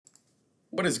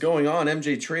What is going on,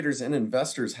 MJ traders and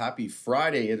investors? Happy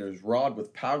Friday. It is Rod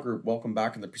with Pow Group. Welcome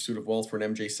back in the Pursuit of Wealth for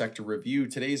an MJ Sector review.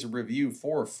 Today's a review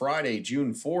for Friday,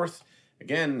 June 4th.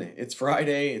 Again, it's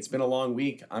Friday. It's been a long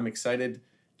week. I'm excited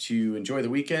to enjoy the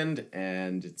weekend.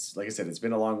 And it's like I said, it's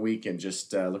been a long week and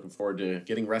just looking forward to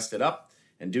getting rested up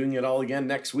and doing it all again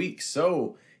next week.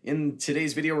 So in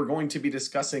today's video, we're going to be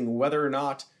discussing whether or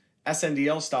not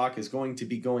SNDL stock is going to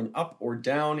be going up or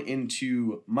down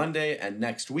into Monday and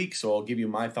next week. So I'll give you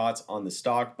my thoughts on the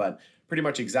stock, but pretty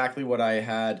much exactly what I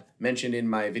had mentioned in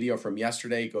my video from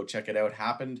yesterday. Go check it out.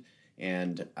 Happened.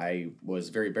 And I was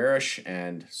very bearish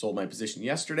and sold my position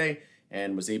yesterday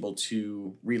and was able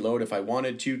to reload if I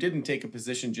wanted to. Didn't take a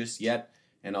position just yet.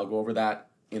 And I'll go over that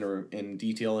in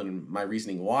detail and my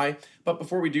reasoning why. But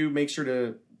before we do, make sure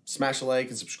to smash a like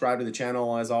and subscribe to the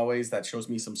channel as always. That shows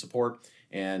me some support.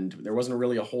 And there wasn't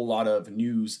really a whole lot of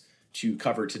news to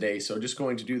cover today. So just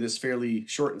going to do this fairly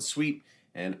short and sweet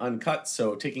and uncut.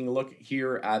 So taking a look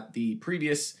here at the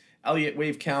previous Elliott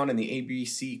wave count and the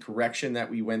ABC correction that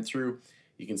we went through,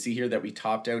 you can see here that we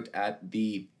topped out at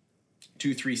the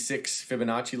 236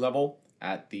 Fibonacci level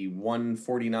at the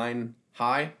 149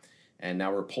 high. And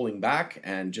now we're pulling back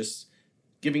and just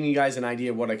giving you guys an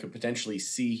idea of what I could potentially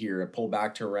see here. A pull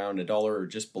back to around $1 or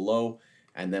just below.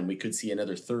 And then we could see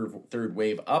another third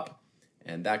wave up,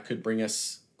 and that could bring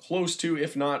us close to,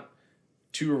 if not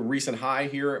to a recent high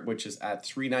here, which is at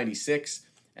 396.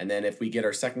 And then if we get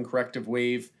our second corrective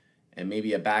wave and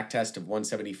maybe a back test of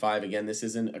 175, again, this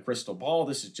isn't a crystal ball.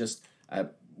 This is just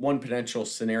one potential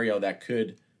scenario that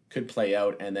could play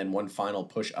out, and then one final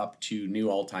push up to new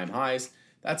all-time highs.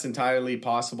 That's entirely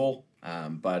possible,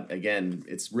 but again,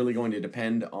 it's really going to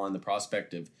depend on the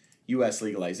prospect of U.S.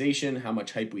 legalization, how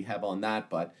much hype we have on that,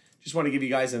 but just want to give you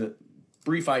guys a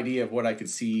brief idea of what I could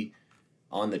see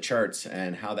on the charts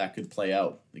and how that could play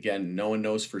out. Again, no one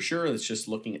knows for sure. It's just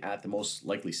looking at the most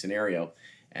likely scenario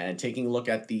and taking a look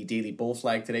at the daily bull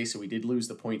flag today. So we did lose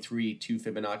the 0.32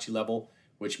 Fibonacci level,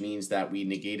 which means that we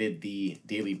negated the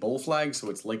daily bull flag. So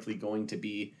it's likely going to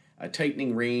be a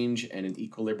tightening range and an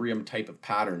equilibrium type of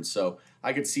pattern. So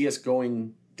I could see us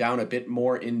going down a bit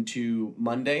more into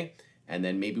Monday. And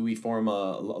then maybe we form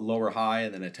a lower high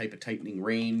and then a type of tightening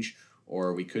range,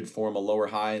 or we could form a lower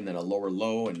high and then a lower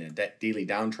low and a daily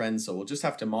downtrend. So we'll just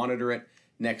have to monitor it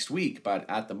next week. But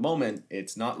at the moment,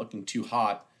 it's not looking too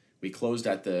hot. We closed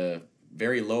at the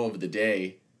very low of the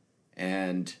day,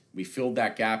 and we filled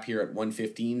that gap here at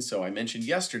 115. So I mentioned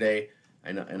yesterday,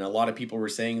 and a lot of people were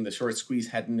saying the short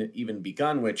squeeze hadn't even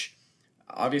begun, which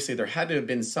obviously there had to have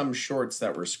been some shorts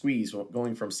that were squeezed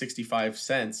going from 65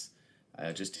 cents.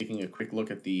 Just taking a quick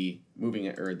look at the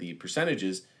the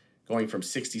percentages, going from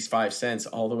 65 cents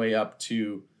all the way up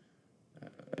to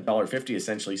 $1.50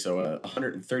 essentially. So a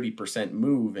 130%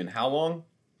 move in how long?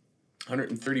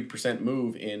 130%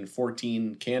 move in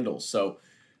 14 candles. So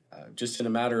just in a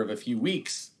matter of a few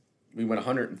weeks, we went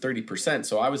 130%.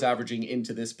 So I was averaging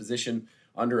into this position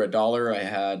under $1. I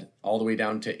had all the way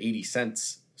down to 80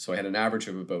 cents. So I had an average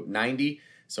of about 90.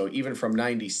 So even from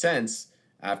 90 cents,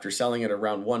 after selling it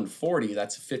around 140,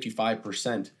 that's a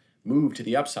 55% move to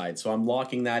the upside. So I'm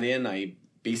locking that in. I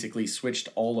basically switched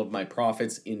all of my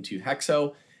profits into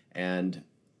Hexo, and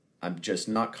I'm just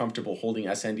not comfortable holding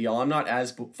SNDL. I'm not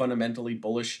as fundamentally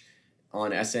bullish on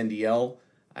SNDL.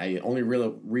 Only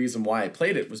real reason why I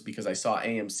played it was because I saw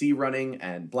AMC running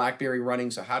and BlackBerry running.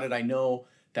 So how did I know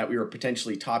that we were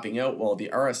potentially topping out? Well,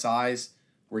 the RSIs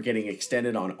were getting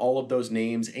extended on all of those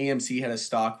names. AMC had a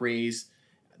stock raise.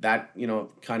 That,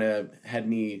 kind of had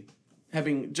me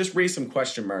having just raised some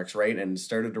question marks, right? And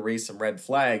started to raise some red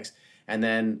flags. And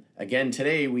then again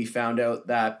today, we found out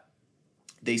that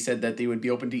they said that they would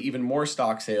be open to even more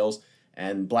stock sales.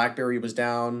 And BlackBerry was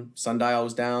down, Sundial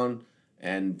was down,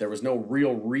 and there was no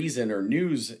real reason or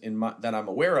news that I'm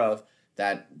aware of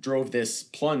that drove this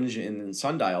plunge in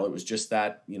Sundial. It was just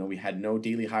that, we had no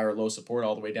daily high or low support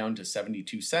all the way down to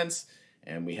 72 cents.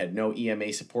 And we had no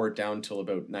EMA support down till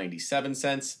about 97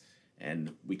 cents.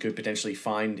 And we could potentially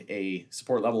find a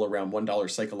support level around $1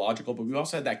 psychological. But we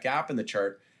also had that gap in the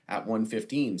chart at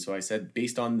 115. So I said,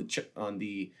 based on the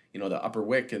the upper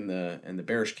wick and the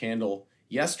bearish candle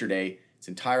yesterday, it's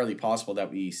entirely possible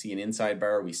that we see an inside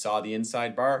bar. We saw the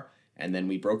inside bar, and then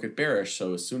we broke it bearish.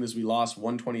 So as soon as we lost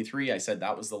 123, I said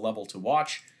that was the level to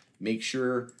watch. Make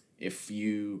sure if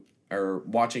you are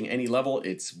watching any level,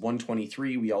 it's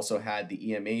 123. We also had the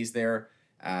EMAs there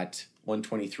at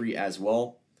 123 as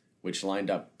well, which lined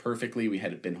up perfectly. We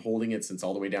had been holding it since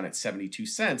all the way down at 72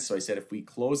 cents. So I said if we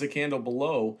close a candle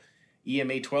below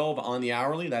EMA 12 on the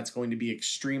hourly, that's going to be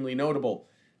extremely notable.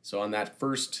 So on that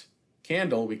first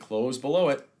candle, we closed below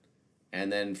it.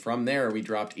 and then from there we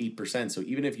dropped 8%. So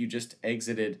even if you just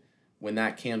exited when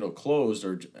that candle closed,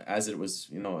 or as it was,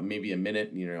 maybe a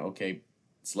minute, okay,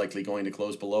 it's likely going to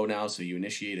close below now, so you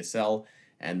initiate a sell,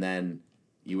 and then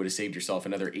you would have saved yourself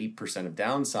another 8% of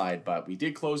downside. But we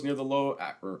did close near the low,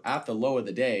 or at the low of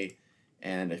the day,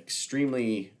 and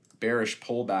extremely bearish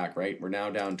pullback, right? We're now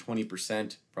down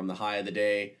 20% from the high of the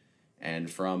day,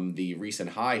 and from the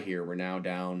recent high here, we're now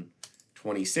down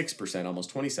 26%,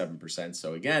 almost 27%.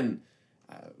 So again,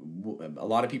 a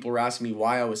lot of people were asking me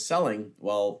why I was selling.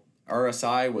 Well,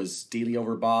 RSI was daily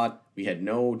overbought. We had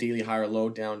no daily high or low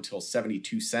down until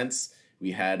 72 cents.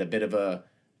 We had a bit of a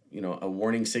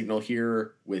warning signal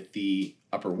here with the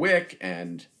upper wick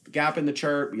and the gap in the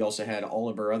chart. We also had all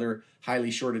of our other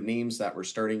highly shorted names that were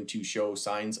starting to show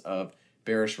signs of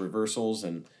bearish reversals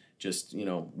and just,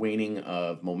 waning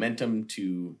of momentum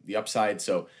to the upside.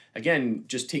 So again,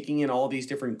 just taking in all these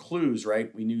different clues,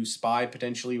 right? We knew SPY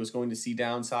potentially was going to see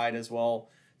downside as well.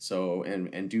 So,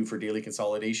 and due for daily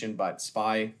consolidation, but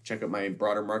SPY, check out my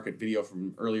broader market video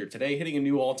from earlier today, hitting a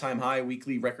new all-time high,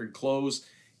 weekly record close,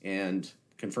 and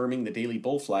confirming the daily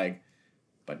bull flag.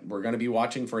 But we're going to be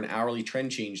watching for an hourly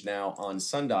trend change now on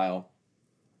Sundial,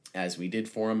 as we did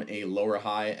form a lower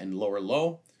high and lower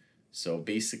low. So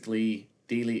basically,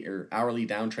 daily or hourly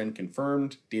downtrend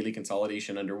confirmed, daily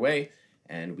consolidation underway,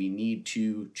 and we need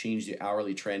to change the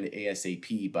hourly trend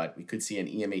ASAP, but we could see an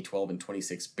EMA 12 and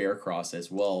 26 bear cross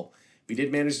as well. We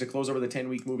did manage to close over the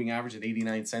 10-week moving average at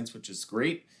 89 cents, which is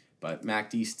great, but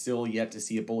MACD still yet to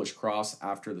see a bullish cross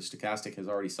after the stochastic has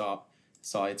already saw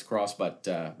its cross, but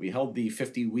we held the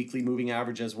 50 weekly moving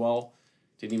average as well.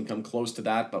 Didn't even come close to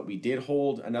that, but we did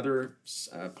hold another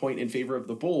point in favor of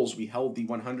the bulls. We held the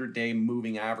 100-day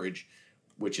moving average,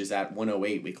 which is at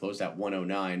 108. We closed at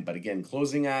 109, but again,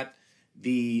 closing at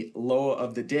the low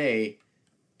of the day,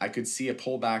 I could see a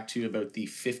pullback to about the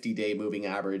 50-day moving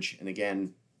average, and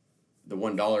again, the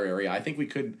 $1 area. I think we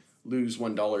could lose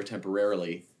 $1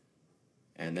 temporarily,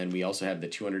 and then we also have the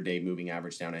 200-day moving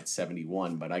average down at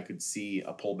 71, but I could see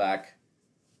a pullback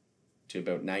to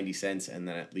about 90 cents and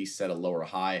then at least set a lower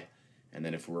high. And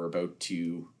then if we're about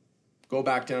to go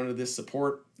back down to this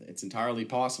support, it's entirely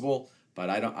possible, but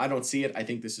I don't see it. I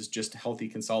think this is just a healthy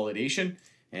consolidation.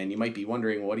 And you might be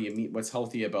wondering, what do you mean? What's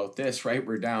healthy about this, right?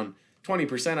 We're down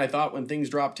 20%. I thought when things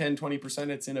drop 10, 20%,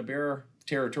 it's in a bear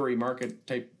territory market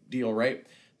type deal, right?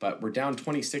 But we're down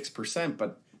 26%,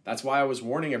 but that's why I was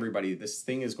warning everybody. This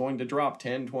thing is going to drop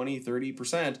 10, 20,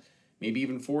 30%, maybe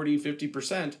even 40,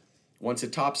 50% once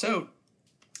it tops out.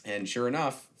 And sure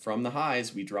enough, from the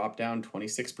highs, we dropped down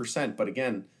 26%. But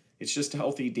again, it's just a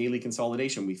healthy daily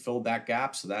consolidation. We filled that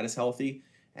gap, so that is healthy.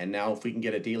 And now if we can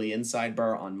get a daily inside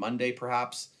bar on Monday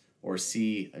perhaps, or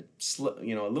see a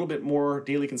little bit more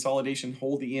daily consolidation,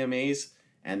 hold the EMAs,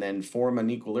 and then form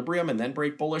an equilibrium and then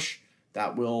break bullish,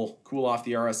 that will cool off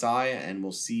the RSI, and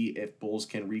we'll see if bulls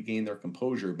can regain their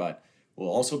composure. But we'll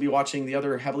also be watching the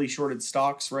other heavily shorted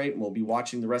stocks, right? And we'll be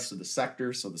watching the rest of the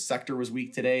sector. So the sector was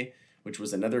weak today, which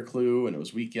was another clue, and it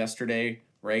was weak yesterday,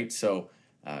 right? So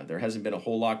there hasn't been a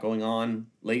whole lot going on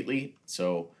lately.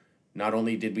 So not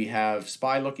only did we have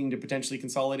SPY looking to potentially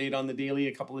consolidate on the daily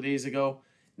a couple of days ago,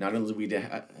 not only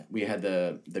we had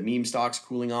the meme stocks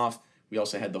cooling off, we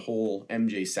also had the whole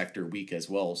MJ sector weak as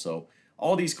well. So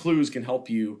all these clues can help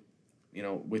you,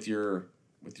 with your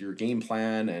game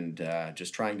plan and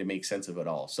just trying to make sense of it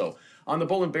all. So on the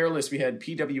bull and bear list, we had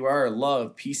PWR,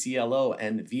 Love, PCLO,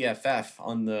 and VFF.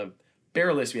 On the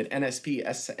bear list, we had NSP,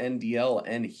 SNDL,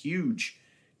 and Huge.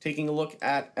 Taking a look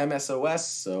at MSOS,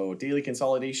 so daily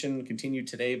consolidation continued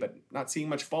today, but not seeing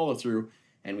much follow through,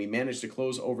 and we managed to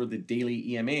close over the daily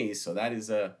EMAs. So that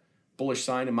is a bullish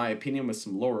sign, in my opinion, with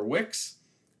some lower wicks,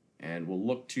 and we'll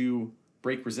look to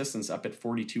break resistance up at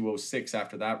 42.06.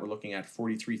 After that, we're looking at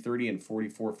 43.30 and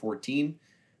 44.14.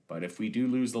 But if we do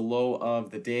lose the low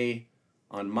of the day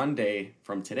on Monday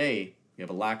from today, we have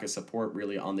a lack of support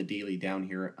really on the daily down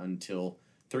here until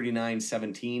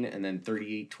 39.17 and then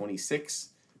 38.26.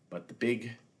 But the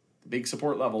big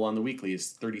support level on the weekly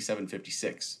is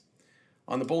 37.56.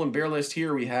 On the bull and bear list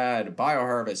here, we had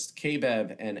BioHarvest,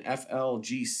 KBEV, and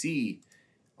FLGC.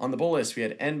 On the bull list, we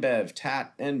had NBEV,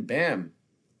 TAT, and BAM.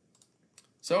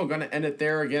 So going to end it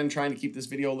there. Again, trying to keep this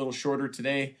video a little shorter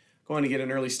today. Going to get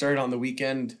an early start on the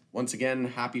weekend. Once again,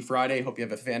 happy Friday. Hope you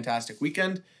have a fantastic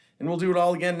weekend. And we'll do it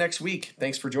all again next week.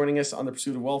 Thanks for joining us on the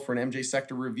Pursuit of Wealth for an MJ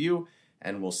Sector review.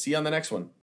 And we'll see you on the next one.